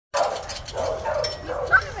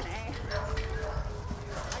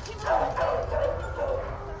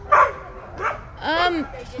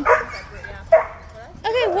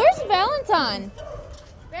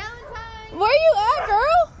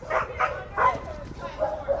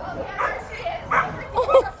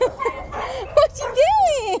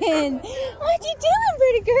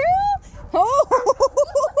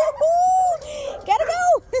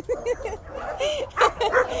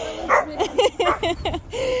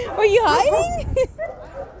Are you hiding?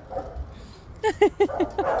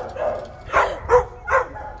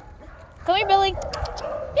 Come here, Billy.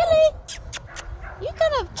 Billy! You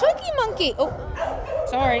got a chunky monkey. Oh,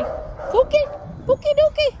 sorry. Pookie, pookie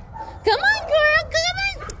dookie. Come on, girl. Come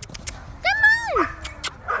on. Come on.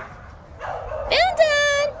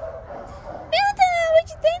 Valentine. Valentine, what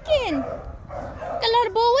you thinking? Got a lot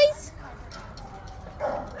of boys?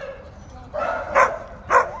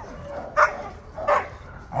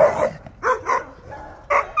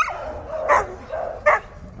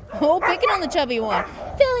 Oh, picking on the chubby one.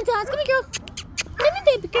 Valentine's, come here, girl. Come here,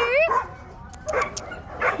 baby girl.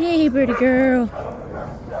 Hey, pretty girl.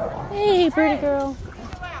 Hey, pretty girl.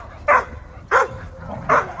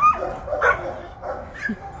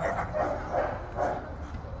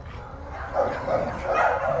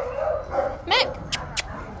 Mac.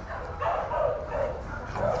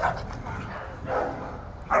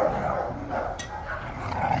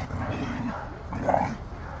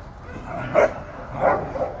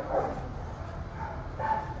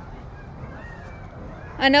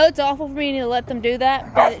 I know it's awful for me to let them do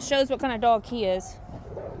that, but it shows what kind of dog he is.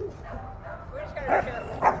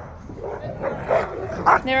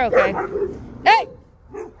 They're okay. Hey!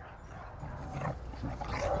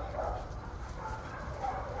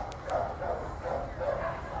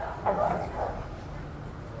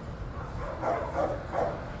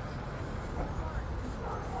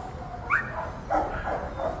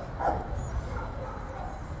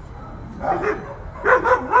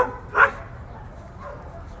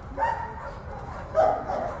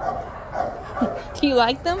 Do you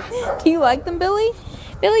like them? Do you like them, Billy?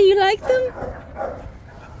 Billy, you like them?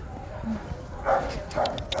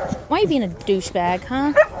 Why are you being a douchebag,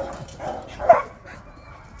 huh?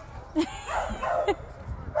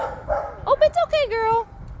 Oh, it's okay, girl.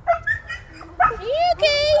 Are you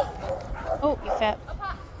okay? Oh, you fat.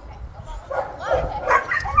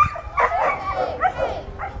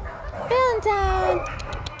 Valentine.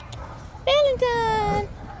 Valentine.